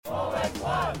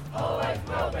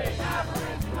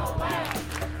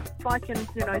I can,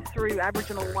 through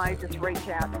Aboriginal Way, just reach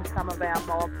out to some of our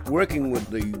mob. Working with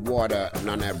the wider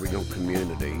non-Aboriginal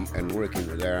community and working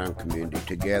with our own community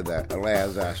together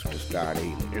allows us to start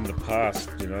in. In the past,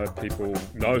 people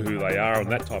know who they are and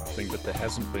that type of thing, but there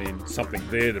hasn't been something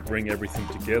there to bring everything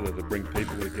together, to bring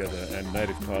people together, and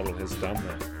Native Title has done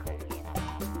that.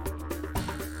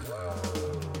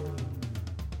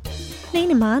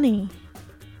 Nina Marnie.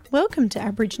 Welcome to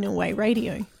Aboriginal Way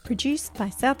Radio, produced by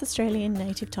South Australian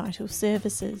Native Title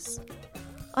Services.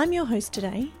 I'm your host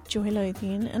today, Joy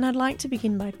Lothian, and I'd like to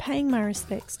begin by paying my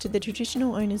respects to the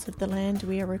traditional owners of the land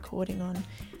we are recording on,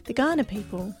 the Kaurna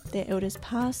people, their elders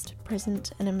past,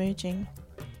 present and emerging.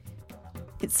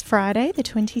 It's Friday, the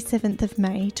 27th of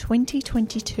May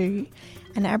 2022,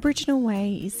 and Aboriginal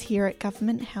Way is here at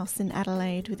Government House in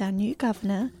Adelaide with our new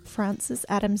Governor, Frances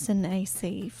Adamson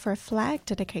AC, for a flag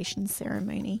dedication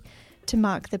ceremony to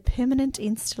mark the permanent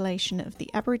installation of the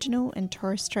Aboriginal and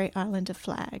Torres Strait Islander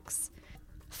flags.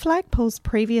 Flagpoles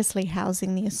previously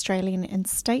housing the Australian and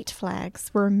state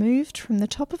flags were removed from the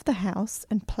top of the house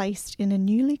and placed in a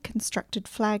newly constructed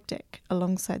flag deck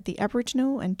alongside the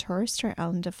Aboriginal and Torres Strait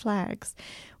Islander flags,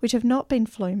 which have not been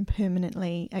flown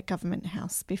permanently at Government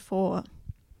House before.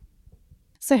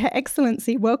 So Her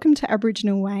Excellency, welcome to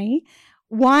Aboriginal Way.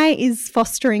 Why is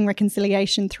fostering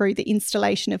reconciliation through the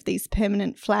installation of these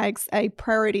permanent flags a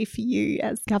priority for you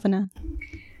as Governor?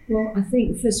 Well, I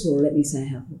think, first of all, let me say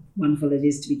how wonderful it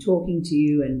is to be talking to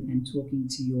you and talking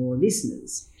to your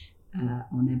listeners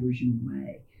on Aboriginal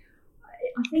Way.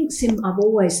 I think I've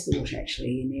always thought,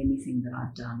 actually, in anything that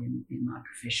I've done in my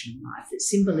professional life, that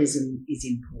symbolism is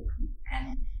important,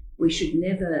 and we should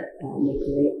never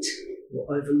neglect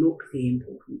or overlook the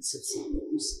importance of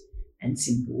symbols. And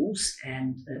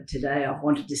today I've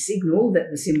wanted to signal that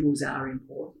the symbols are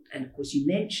important. And of course, you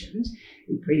mentioned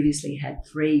we previously had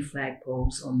 3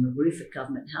 flagpoles on the roof at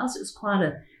Government House. It was quite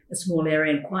a small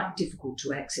area and quite difficult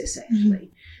to access,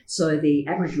 actually. So the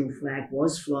Aboriginal flag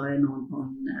was flown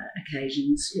on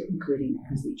occasions, including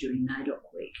obviously during NAIDOC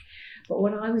week. But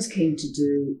what I was keen to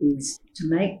do is to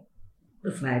make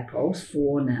the flagpoles,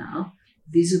 4 now,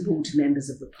 visible to members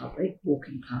of the public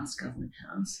walking past Government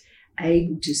House,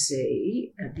 able to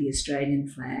see the Australian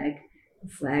flag, the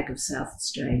flag of South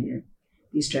Australia,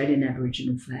 the Australian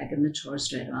Aboriginal flag and the Torres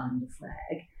Strait Islander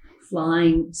flag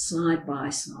flying side by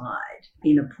side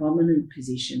in a prominent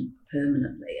position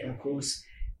permanently. And of course,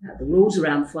 the rules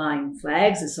around flying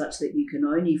flags are such that you can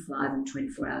only fly them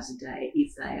 24 hours a day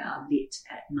if they are lit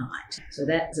at night. So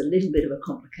that's a little bit of a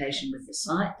complication with the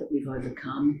site that we've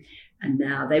overcome. And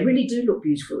now they really do look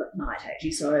beautiful at night,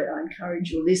 actually. So I encourage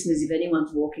your listeners, if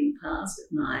anyone's walking past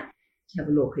at night, to have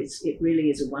a look. It really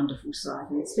is a wonderful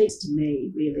site. And it speaks to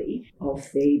me, really, of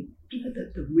the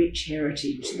rich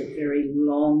heritage, the very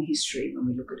long history, when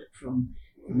we look at it from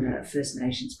a First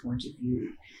Nations point of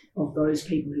view, of those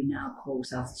people who now call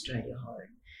South Australia home.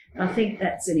 And I think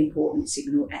that's an important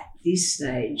signal at this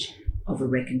stage of a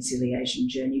reconciliation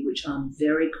journey, which I'm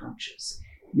very conscious.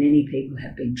 Many people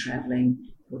have been travelling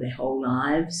for their whole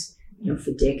lives,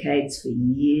 for decades, for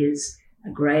years. A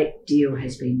great deal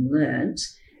has been learnt,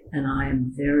 and I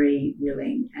am very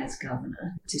willing as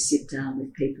Governor to sit down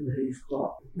with people who've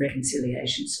got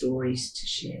reconciliation stories to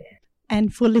share.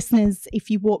 And for listeners, if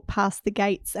you walk past the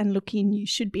gates and look in, you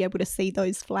should be able to see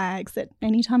those flags at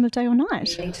any time of day or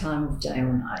night. Any time of day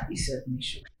or night, you certainly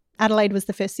should. Adelaide was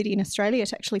the first city in Australia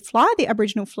to actually fly the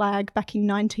Aboriginal flag back in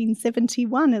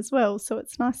 1971 as well, so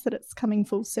it's nice that it's coming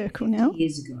full circle now.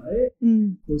 Years ago,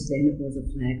 of course, then it was a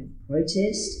flag of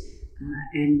protest,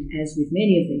 and as with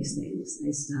many of these things,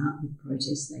 they start with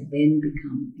protest, they then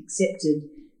become accepted,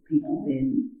 people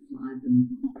then fly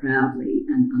them proudly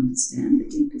and understand the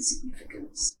deeper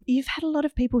significance. You've had a lot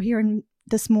of people here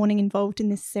this morning involved in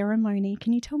this ceremony.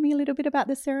 Can you tell me a little bit about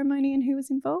the ceremony and who was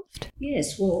involved?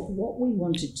 Yes, well, what we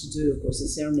wanted to do, of course, the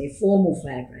ceremony, a formal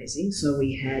flag raising. So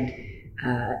we had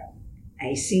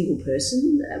a single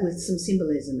person with some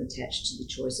symbolism attached to the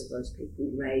choice of those people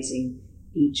raising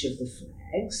each of the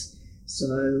flags. So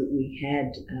we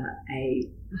had a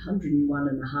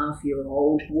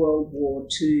 101.5-year-old World War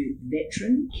II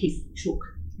veteran, Chook,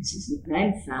 is his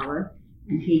nickname, Fowler,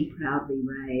 and he proudly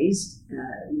raised,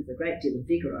 with a great deal of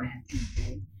vigour, I have to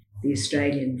say, the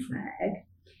Australian flag.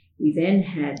 We then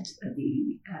had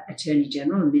the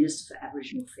Attorney-General and Minister for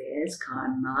Aboriginal Affairs,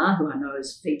 Kyam Maher, who I know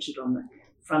is featured on the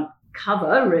front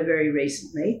cover very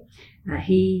recently.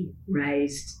 He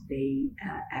raised the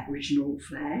Aboriginal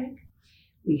flag.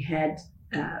 We had,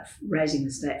 raising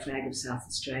the state flag of South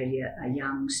Australia, a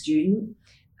young student,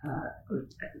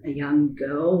 a young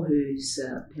girl whose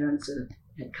parents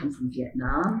had come from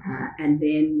Vietnam. And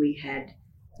then we had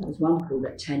it was wonderful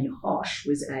that Tanya Hosch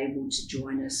was able to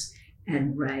join us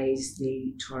and raise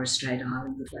the Torres Strait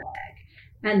Islander flag.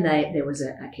 And there was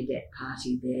a cadet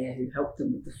party there who helped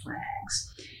them with the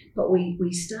flags. But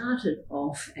we started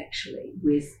off actually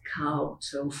with Carl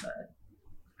Telfer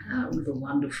with a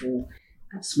wonderful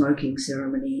smoking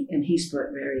ceremony, and he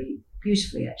spoke very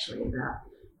beautifully actually about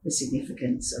the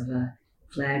significance of a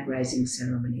flag raising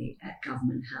ceremony at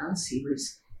Government House. He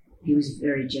was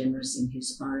very generous in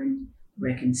his own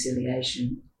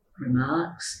reconciliation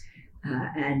remarks.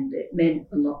 And it meant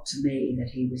a lot to me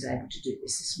that he was able to do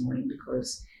this morning,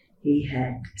 because he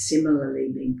had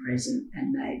similarly been present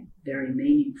and made very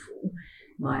meaningful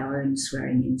my own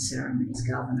swearing-in ceremony as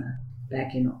governor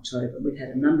back in October. We've had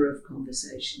a number of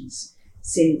conversations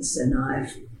since, and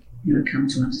I've come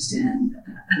to understand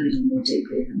a little more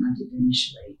deeply than I did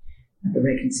initially the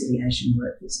reconciliation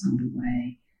work that's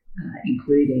underway,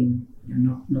 including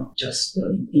not just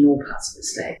in all parts of the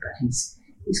state, but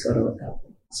he's got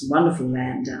some wonderful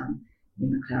land down in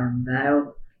McLaren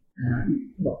Vale,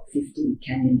 Lot 50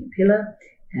 Canyon Pillar,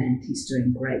 and he's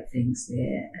doing great things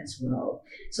there as well.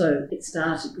 So it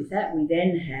started with that. We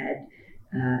then had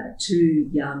two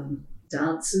young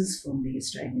dancers from the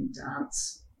Australian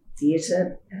Dance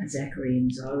Theatre, Zachary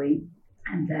and Zoe,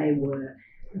 and they were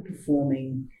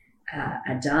performing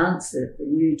a dance. The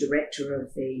new director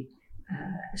of the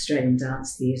Australian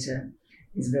Dance Theatre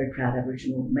is a very proud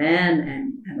Aboriginal man,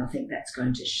 and I think that's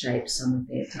going to shape some of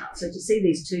their dance. So to see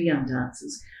these two young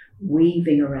dancers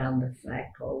weaving around the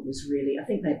flagpole was really, I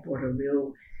think they brought a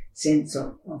real sense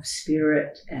of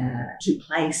spirit to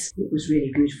place. It was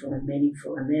really beautiful and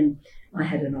meaningful. And then I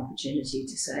had an opportunity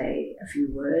to say a few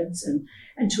words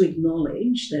and to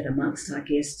acknowledge that amongst our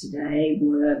guests today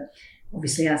were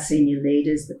obviously our senior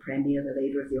leaders, the Premier, the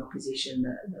Leader of the Opposition,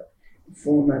 the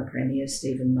former Premier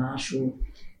Stephen Marshall,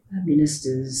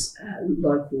 ministers,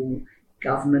 local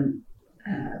government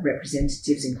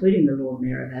representatives, including the Lord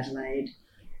Mayor of Adelaide,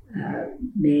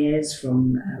 mayors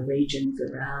from regions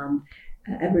around,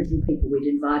 Aboriginal people. We'd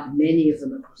invited many of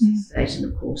them across the state,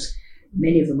 and of course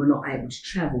many of them were not able to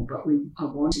travel, but I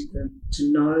wanted them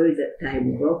to know that they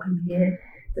were welcome here,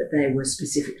 that they were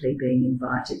specifically being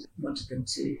invited. I wanted them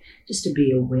to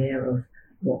be aware of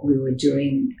what we were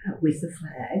doing with the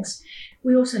flags.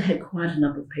 We also had quite a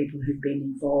number of people who've been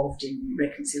involved in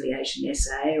reconciliation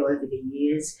SA over the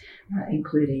years,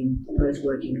 including those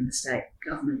working in the state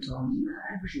government on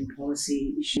Aboriginal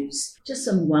policy issues. Just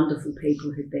some wonderful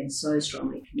people who've been so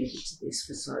strongly committed to this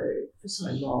for so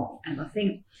long. And I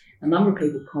think a number of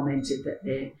people commented that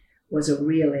there was a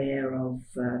real air of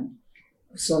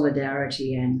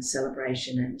solidarity and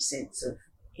celebration and a sense of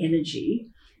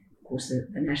energy. Of course,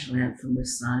 the national anthem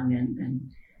was sung,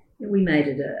 and we made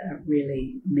it a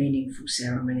really meaningful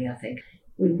ceremony, I think.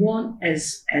 We want,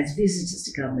 as visitors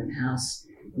to Government House,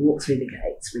 walk through the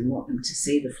gates. We want them to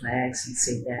see the flags and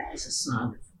see that as a sign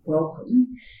of welcome.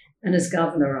 And as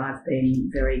Governor, I've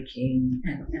been very keen,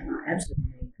 and I absolutely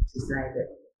mean to say that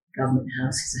Government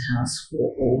House is a house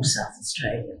for all South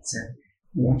Australians, and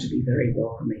we want to be very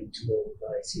welcoming to all of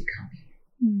those who come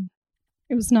here. Mm.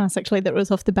 It was nice, actually, that it was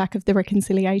off the back of the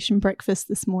reconciliation breakfast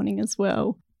this morning as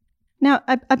well. Now,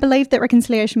 I believe that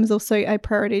reconciliation was also a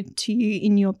priority to you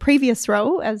in your previous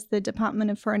role as the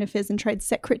Department of Foreign Affairs and Trade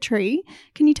Secretary.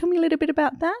 Can you tell me a little bit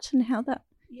about that and how that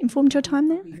informed your time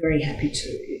there? I'd be very happy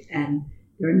to. And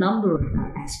there are a number of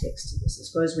aspects to this. I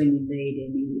suppose when you lead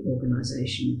any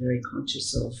organisation, you're very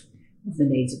conscious of the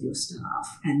needs of your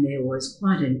staff. And there was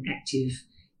quite an active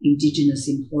Indigenous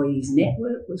Employees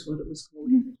Network, was what it was called,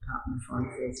 in the Department of Foreign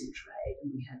Affairs and Trade.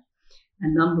 And we had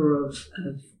a number of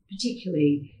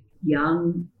particularly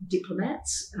young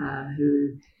diplomats who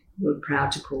were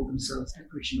proud to call themselves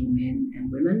Aboriginal men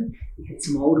and women. We had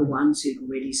some older ones who'd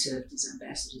already served as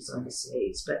ambassadors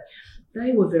overseas, but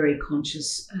they were very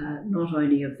conscious not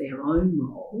only of their own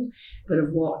role, but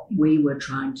of what we were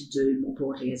trying to do more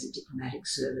broadly as a diplomatic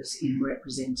service in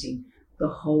representing the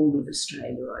whole of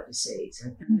Australia overseas.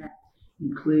 And that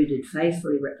included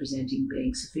faithfully representing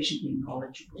being sufficiently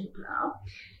knowledgeable about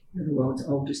the world's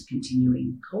oldest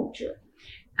continuing culture.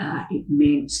 It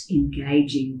meant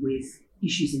engaging with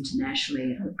issues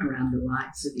internationally around the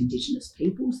rights of Indigenous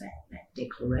peoples, that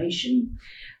declaration.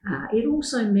 It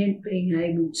also meant being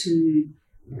able to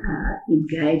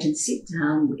engage and sit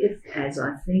down with, as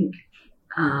I think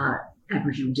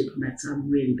Aboriginal diplomats are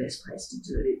really best placed to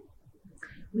do,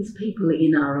 with people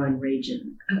in our own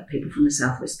region, people from the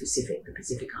Southwest Pacific, the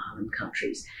Pacific Island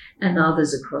countries, and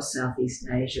others across Southeast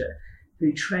Asia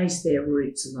who trace their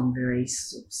roots along very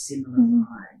sort of similar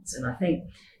lines. And I think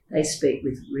they speak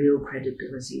with real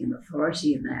credibility and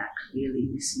authority, and they are clearly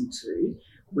listened to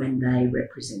when they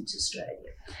represent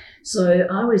Australia. So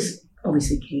I was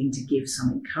obviously keen to give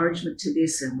some encouragement to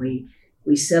this, and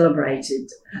we celebrated,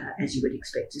 as you would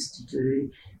expect us to do,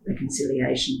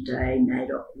 Reconciliation Day,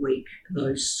 NAIDOC Week,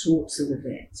 those sorts of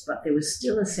events. But there was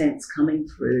still a sense coming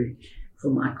through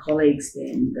from my colleagues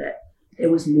then that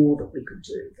there was more that we could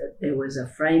do, that there was a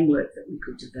framework that we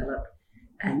could develop.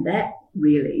 And that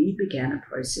really began a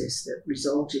process that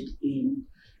resulted in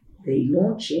the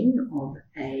launching of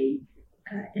an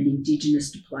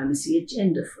Indigenous diplomacy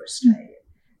agenda for Australia,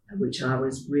 which I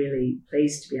was really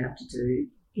pleased to be able to do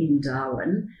in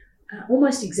Darwin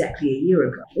almost exactly a year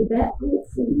ago. That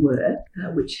thoughtful work,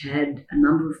 which had a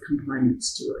number of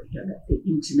components to it, the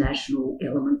international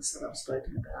elements that I've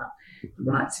spoken about, the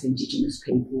rights of Indigenous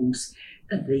peoples,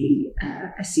 the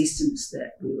assistance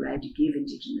that we were able to give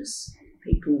Indigenous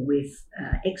people with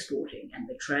exporting and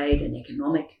the trade and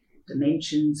economic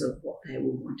dimensions of what they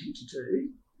were wanting to do,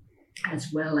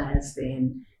 as well as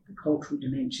then the cultural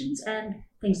dimensions and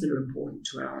things that are important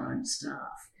to our own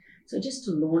staff. So just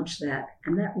to launch that,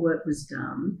 and that work was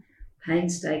done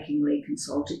painstakingly,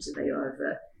 consultatively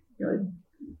over,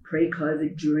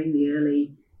 pre-COVID, during the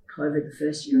early COVID, the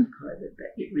first year of COVID, but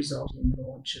it resulted in the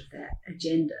launch of that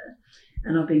agenda.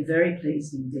 And I've been very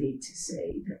pleased indeed to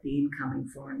see that the incoming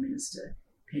Foreign Minister,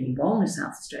 Penny Wong, a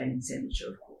South Australian senator,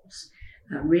 of course,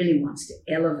 really wants to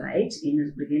elevate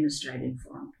within Australian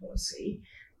foreign policy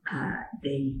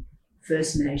the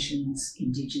First Nations,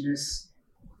 Indigenous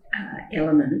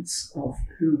elements of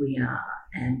who we are.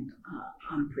 And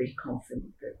I'm pretty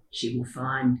confident that she will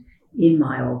find in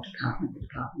my old department, the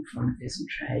Department of Foreign Affairs and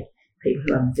Trade, people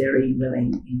who are very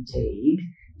willing indeed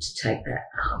to take that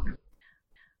up.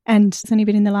 And it's only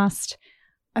been in the last,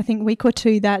 I think, week or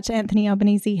two that Anthony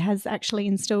Albanese has actually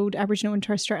installed Aboriginal and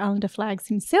Torres Strait Islander flags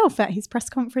himself at his press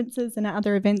conferences and at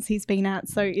other events he's been at.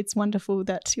 So it's wonderful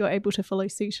that you're able to follow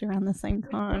suit around the same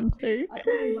time too. I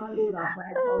really like all that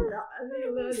flag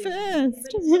First.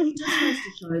 It just goes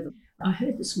to show them. I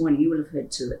heard this morning, you will have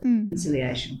heard too, at the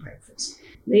reconciliation breakfast.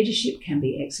 Leadership can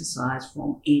be exercised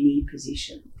from any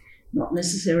position, not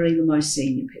necessarily the most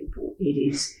senior people. It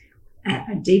is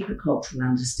a deeper cultural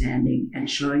understanding and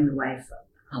showing the way for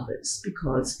others,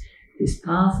 because this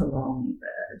path along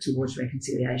towards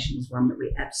reconciliation is one that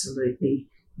we absolutely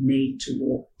need to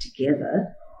walk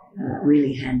together,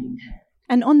 really hand in hand.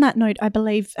 And on that note, I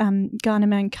believe Ghana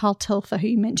man Carl Telfer, who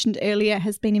you mentioned earlier,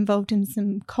 has been involved in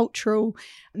some cultural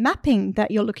mapping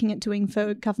that you're looking at doing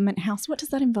for Government House. What does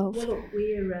that involve? Well, look,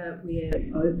 we're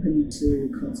open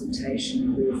to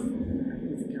consultation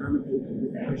with the Ghana people,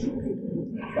 with Aboriginal people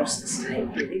across the state.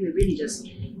 We're really just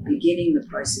beginning the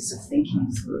process of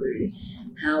thinking through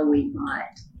how we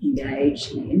might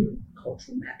engage in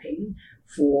cultural mapping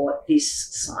for this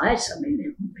site. I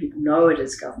mean, people know it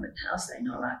as Government House. They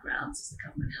know our grounds as the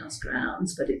Government House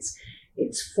grounds, but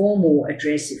its formal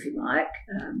address, if you like,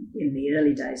 in the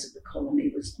early days of the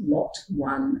colony was Lot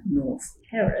 1 North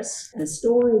Terrace. The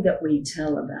story that we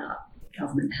tell about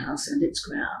Government House and its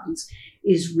grounds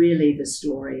is really the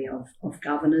story of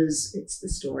governors. It's the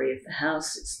story of the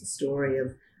house. It's the story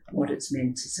of what it's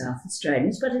meant to South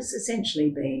Australians, but it's essentially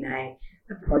been a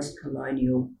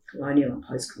colonial and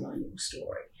post-colonial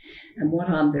story. And what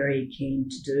I'm very keen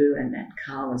to do, and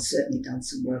Carl has certainly done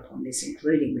some work on this,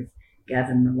 including with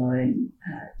Gavin Malone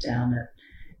down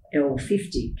at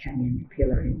L50 Canyon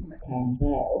Pillar in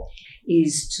Vale,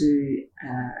 is to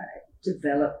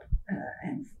develop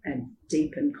and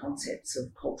deepen concepts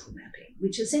of cultural mapping,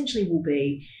 which essentially will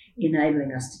be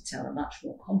enabling us to tell a much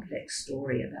more complex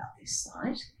story about this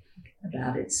site,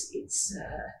 about its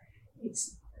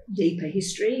deeper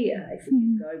history. If we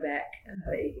can go back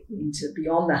into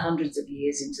beyond the hundreds of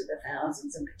years, into the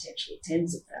thousands and potentially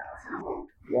tens of thousands,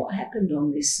 what happened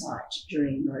on this site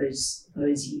during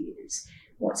those years?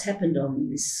 What's happened on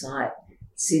this site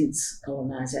since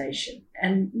colonisation?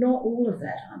 And not all of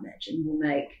that, I imagine, will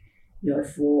make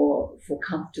for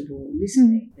comfortable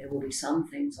listening. There will be some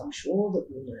things, I'm sure, that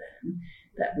we'll learn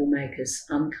that will make us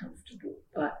uncomfortable.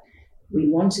 But we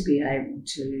want to be able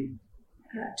to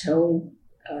tell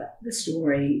the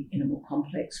story in a more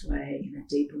complex way, in a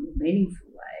deeper, more meaningful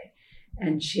way,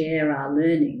 and share our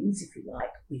learnings, if you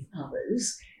like, with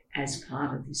others as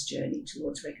part of this journey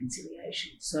towards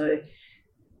reconciliation. So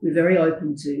we're very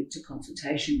open to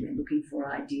consultation. We're looking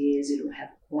for ideas. It'll have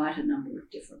quite a number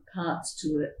of different parts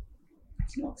to it.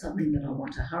 It's not something that I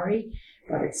want to hurry,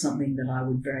 but it's something that I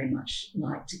would very much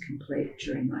like to complete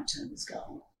during my term as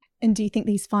governor. And do you think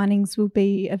these findings will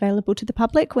be available to the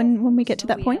public when we get to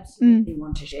that point? We absolutely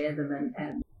want to share them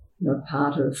and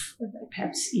part of,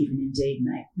 perhaps even indeed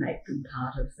make them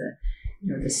part of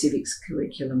the civics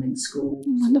curriculum in schools.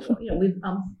 Wonderful.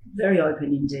 I'm very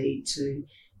open indeed to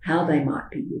how they might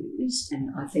be used, and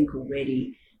I think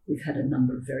already we've had a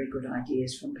number of very good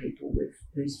ideas from people with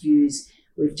whose views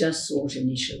we've just sought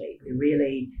initially. We're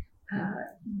really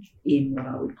in what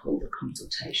I would call the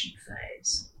consultation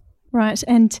phase. Right,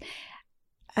 and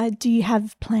do you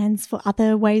have plans for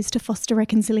other ways to foster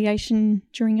reconciliation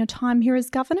during your time here as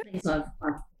Governor? Things I've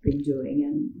been doing,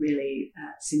 and really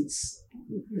since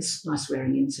my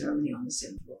swearing-in ceremony on the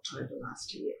 7th of October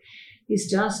last year, is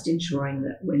just ensuring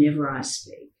that whenever I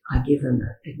speak, I give an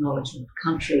acknowledgement of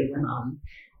country. When I'm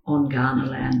on Kaurna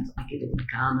land, I give it in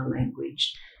Kaurna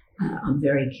language. I'm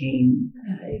very keen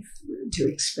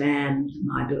to expand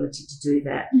my ability to do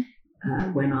that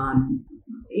when I'm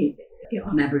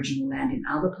on Aboriginal land in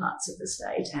other parts of the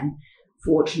state. And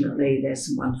fortunately, there's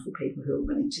some wonderful people who are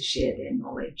willing to share their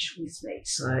knowledge with me.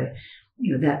 So,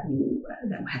 that will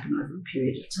happen over a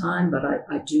period of time. But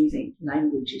I do think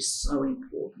language is so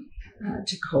important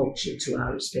to culture, to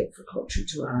our respect for culture,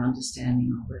 to our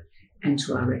understanding of it, and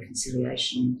to our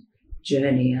reconciliation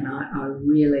journey. And I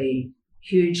really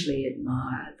hugely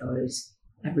admire those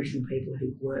Aboriginal people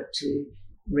who work to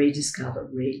rediscover,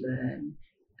 relearn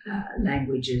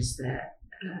languages that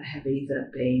have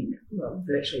either been,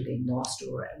 virtually been lost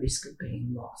or at risk of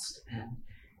being lost. And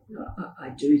I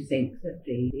do think that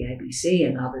the ABC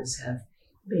and others have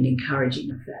been encouraging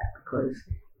of that, because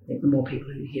I think the more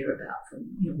people who hear about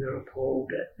them, we're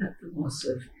appalled at the loss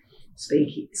of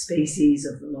species,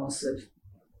 of the loss of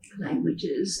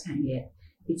languages, and yet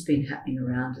it's been happening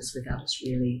around us without us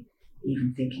really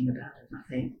even thinking about it. And I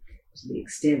think to the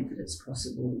extent that it's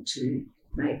possible to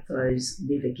make those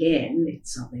live again,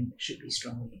 it's something that should be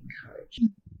strongly encouraged.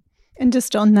 And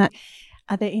just on that,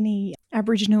 are there any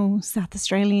Aboriginal South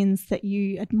Australians that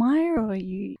you admire, or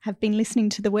you have been listening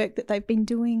to the work that they've been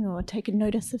doing or taken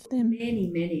notice of them?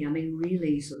 Many. I mean,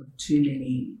 really sort of too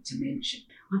many to mention.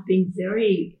 I've been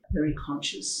very, very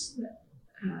conscious that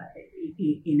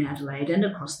in Adelaide and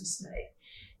across the state,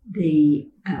 the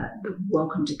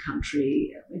welcome to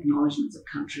country, acknowledgements of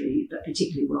country, but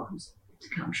particularly welcomes to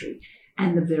country,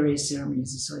 and the various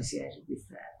ceremonies associated with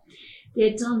that,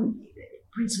 they're done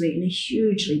principally in a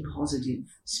hugely positive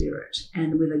spirit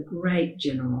and with a great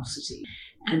generosity.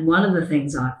 And one of the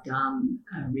things I've done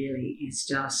really is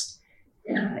just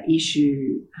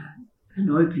issue an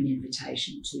open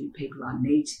invitation to people I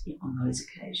meet on those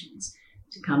occasions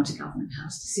to come to Government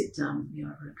House, to sit down with me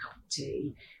over a cup of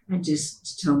tea and just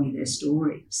to tell me their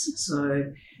stories.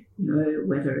 So,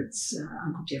 whether it's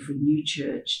Uncle Geoffrey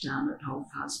Newchurch down at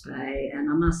Holdfast Bay, and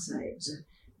I must say it was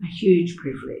a huge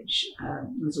privilege.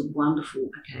 It was a wonderful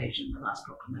occasion, the last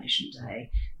proclamation day,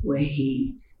 where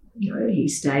he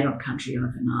stayed on country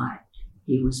overnight.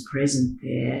 He was present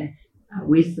there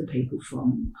with the people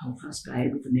from Holdfast Bay,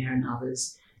 with the Mayor and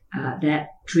others. That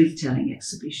truth-telling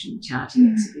exhibition, charity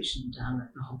exhibition down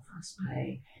at the Holdfast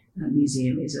Bay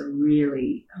Museum is a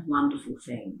really wonderful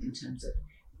thing in terms of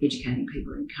educating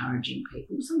people, encouraging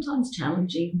people, sometimes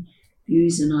challenging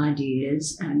views and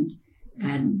ideas, and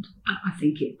I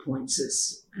think it points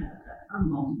us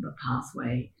along the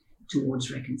pathway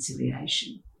towards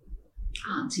reconciliation.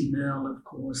 Auntie Merle, of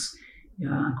course,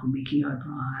 Uncle Mickey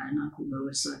O'Brien, Uncle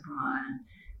Lewis O'Brien,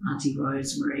 Auntie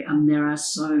Rosemary. There are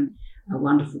so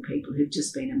wonderful people who've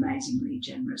just been amazingly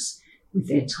generous with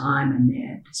their time and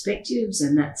their perspectives,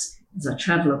 and that's, as I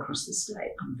travel across the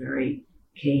state, I'm very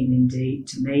keen indeed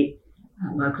to meet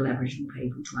local Aboriginal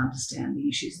people, to understand the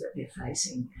issues that they're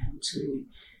facing, and to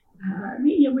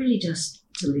really just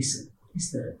to listen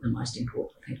is the most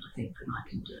important thing I think that I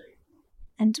can do.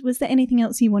 And was there anything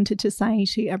else you wanted to say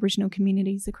to Aboriginal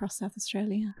communities across South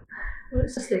Australia? Well,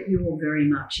 it's just that you're very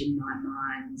much in my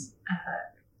mind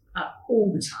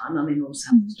all the time. I mean, all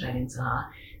South Australians are,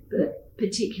 but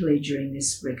particularly during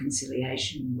this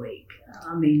Reconciliation Week.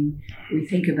 We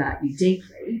think about you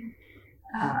deeply,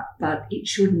 but it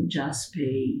shouldn't just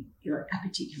be a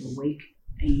particular week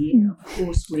a year. Of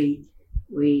course,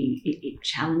 it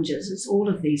challenges us. All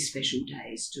of these special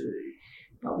days do.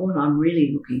 But what I'm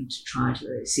really looking to try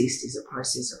to assist is a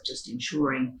process of just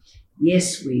ensuring,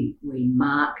 yes, we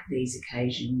mark these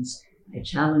occasions. They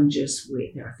challenge us.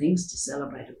 There are things to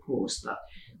celebrate, of course, but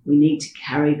we need to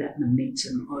carry that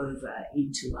momentum over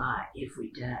into our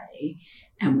everyday,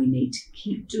 and we need to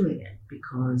keep doing it,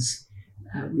 because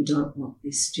we don't want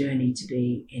this journey to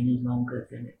be any longer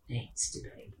than it needs to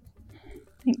be.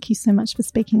 Thank you so much for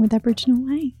speaking with Aboriginal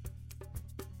Way.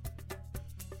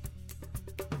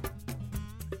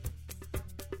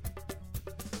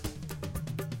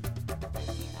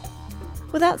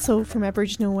 Well, that's all from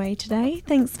Aboriginal Way today.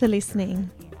 Thanks for listening.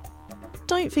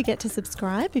 Don't Don't forget to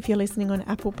subscribe if you're listening on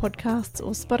Apple Podcasts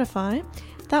or Spotify.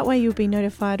 That way you'll be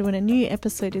notified when a new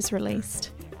episode is released.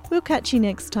 We'll catch you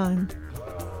next time.